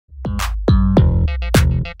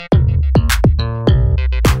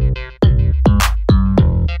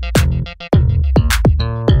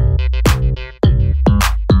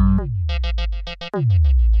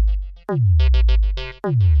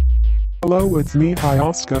Hello, it's me,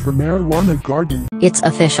 Oscar from Marijuana Garden. It's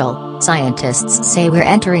official, scientists say we're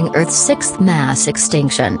entering Earth's sixth mass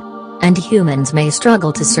extinction. And humans may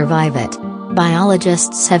struggle to survive it.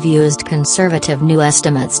 Biologists have used conservative new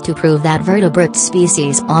estimates to prove that vertebrate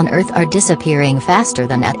species on Earth are disappearing faster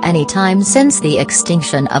than at any time since the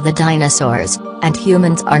extinction of the dinosaurs, and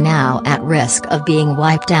humans are now at risk of being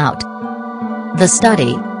wiped out. The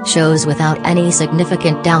study shows without any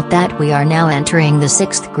significant doubt that we are now entering the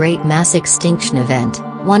sixth great mass extinction event,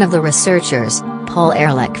 one of the researchers, Paul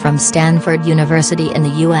Ehrlich from Stanford University in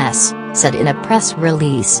the US, said in a press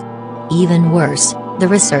release. Even worse, the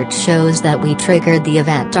research shows that we triggered the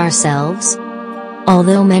event ourselves.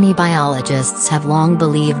 Although many biologists have long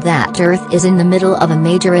believed that Earth is in the middle of a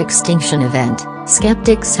major extinction event,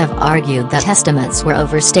 skeptics have argued that estimates were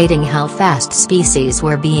overstating how fast species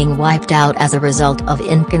were being wiped out as a result of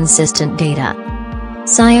inconsistent data.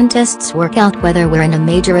 Scientists work out whether we're in a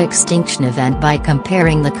major extinction event by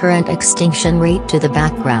comparing the current extinction rate to the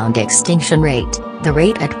background extinction rate, the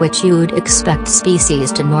rate at which you'd expect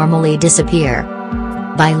species to normally disappear.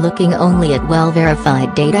 By looking only at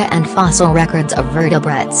well-verified data and fossil records of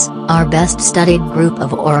vertebrates, our best-studied group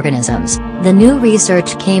of organisms, the new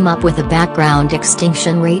research came up with a background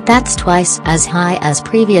extinction rate that's twice as high as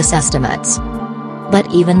previous estimates.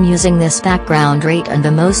 But even using this background rate and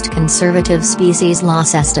the most conservative species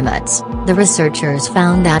loss estimates, the researchers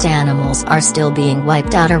found that animals are still being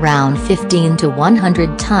wiped out around 15 to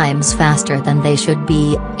 100 times faster than they should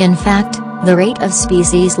be. In fact, the rate of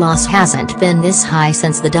species loss hasn't been this high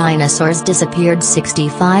since the dinosaurs disappeared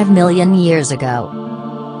 65 million years ago.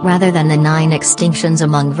 Rather than the 9 extinctions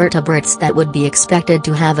among vertebrates that would be expected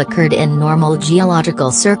to have occurred in normal geological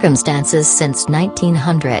circumstances since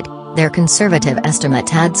 1900, their conservative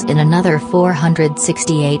estimate adds in another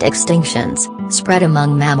 468 extinctions, spread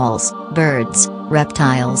among mammals, birds,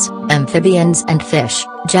 reptiles, amphibians and fish,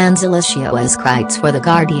 Jan Zalicios writes for The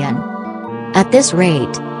Guardian. At this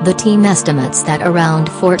rate, the team estimates that around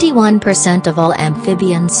 41% of all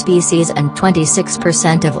amphibian species and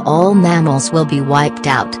 26% of all mammals will be wiped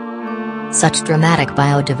out. Such dramatic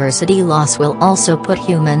biodiversity loss will also put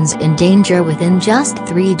humans in danger within just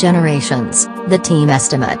 3 generations, the team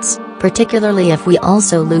estimates, particularly if we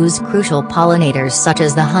also lose crucial pollinators such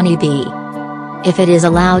as the honeybee. If it is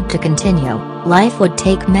allowed to continue, life would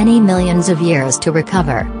take many millions of years to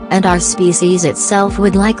recover, and our species itself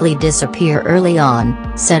would likely disappear early on,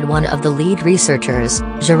 said one of the lead researchers,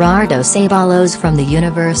 Gerardo Ceballos from the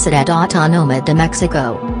Universidad Autónoma de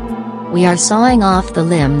Mexico. "We are sawing off the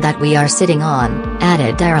limb that we are sitting on,"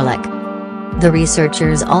 added Ehrlich. The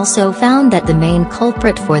researchers also found that the main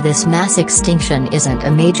culprit for this mass extinction isn't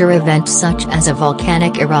a major event such as a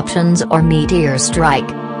volcanic eruptions or meteor strike.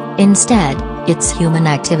 Instead, it's human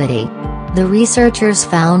activity. The researchers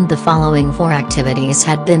found the following 4 activities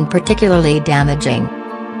had been particularly damaging: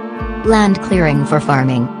 land clearing for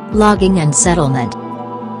farming, logging and settlement,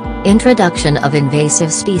 introduction of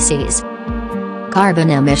invasive species, carbon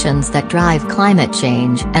emissions that drive climate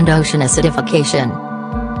change and ocean acidification,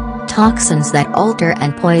 toxins that alter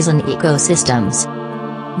and poison ecosystems.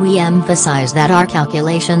 We emphasize that our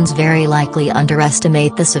calculations very likely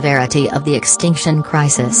underestimate the severity of the extinction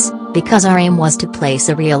crisis, because our aim was to place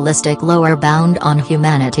a realistic lower bound on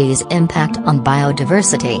humanity's impact on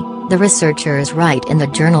biodiversity, the researchers write in the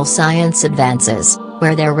journal Science Advances,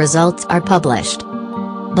 where their results are published.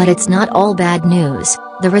 But it's not all bad news.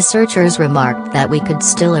 The researchers remarked that we could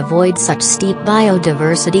still avoid such steep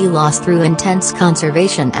biodiversity loss through intense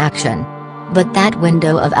conservation action. But that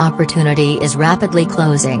window of opportunity is rapidly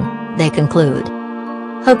closing, they conclude.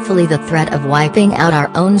 Hopefully the threat of wiping out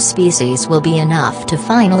our own species will be enough to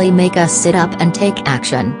finally make us sit up and take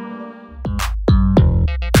action.